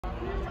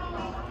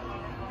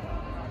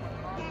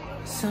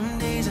Some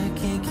days I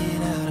can't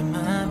get out of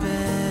my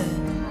bed.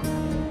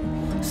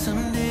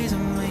 Some days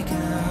I'm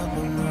waking up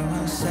on the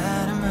wrong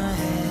side of my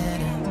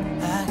head,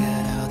 and I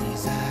got all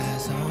these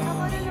eyes on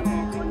me,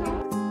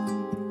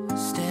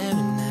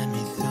 staring at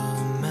me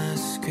through my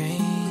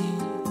screen.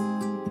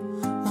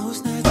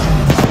 Most nights I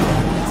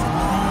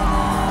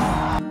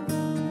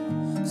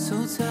just so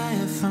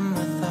tired from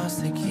my thoughts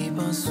that keep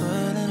on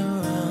swirling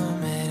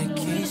around.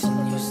 Medication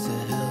used to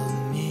help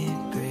me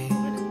breathe.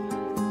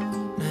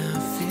 Now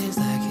it feels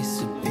like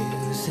it's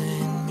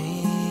abusing me.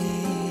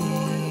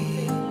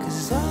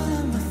 'Cause all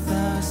of my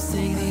thoughts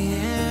take the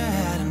air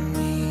out of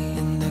me,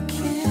 and I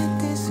can't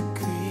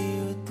disagree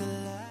with the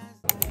lies.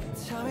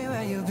 Tell me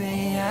where you've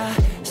been, yeah.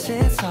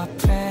 Since I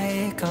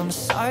break, I'm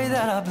sorry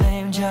that I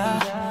blamed ya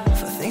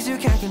for things you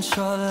can't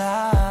control.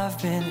 I've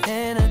been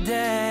in a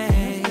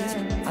daze.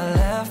 I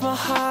left my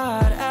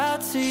heart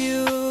out to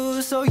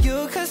you so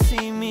you could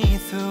see me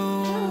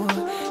through.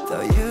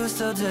 Though you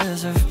still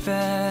deserve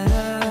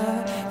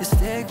better, you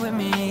stick with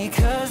me,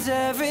 'cause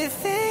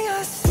everything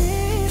I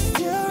see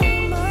still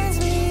reminds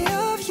me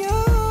of you.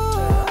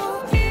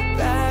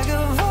 Bag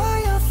of all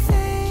your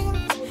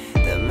things,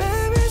 the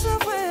memories of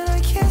when I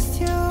kissed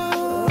you.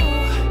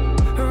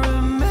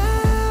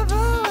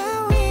 Remember when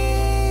we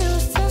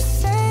used to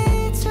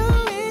say to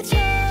each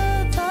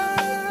other,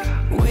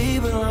 we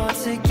belong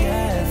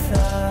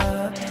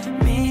together,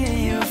 me and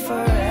you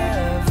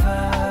forever.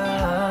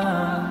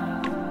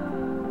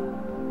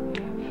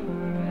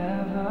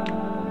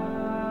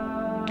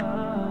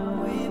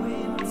 We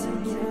belong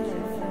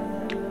together,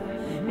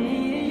 me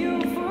and you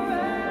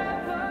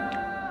forever.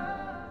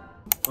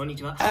 こんに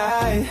ちは。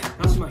 I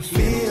鹿島ヒー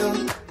feel ロ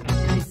ー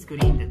大スク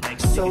リーンで体験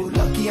でき so る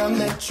lucky I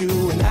met you,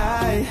 and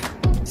I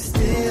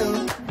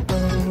still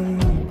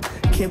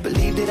can't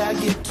believe that I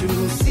get to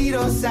see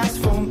those eyes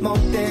for more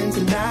than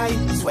tonight.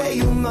 Swear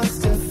you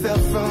must have fell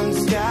from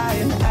the sky,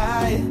 and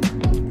I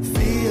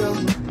feel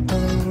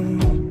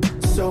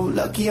so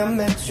lucky I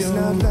met you. It's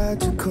not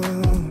logical,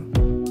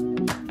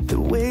 the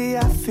way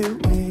I feel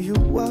when you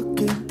walk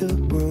in the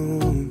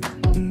room.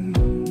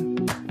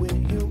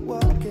 When you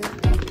walk in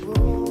the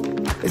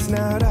room, it's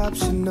not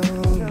optional.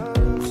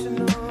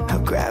 How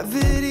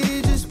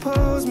gravity just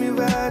pulls me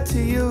right to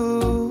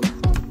you,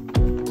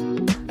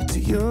 to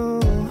you.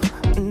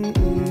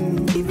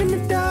 Even the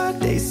dark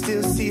days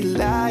still see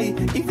light.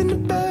 Even the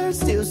birds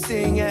still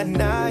sing at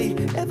night.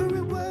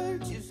 Every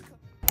word just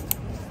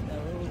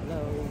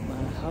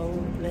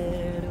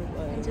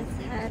I just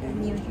had a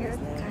new haircut.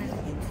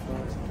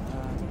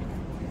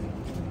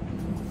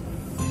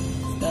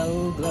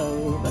 Slow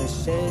glow, but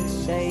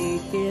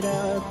shake it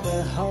up,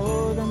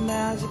 behold the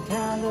magic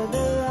under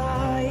the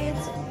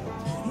lights.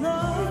 No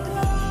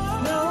glow.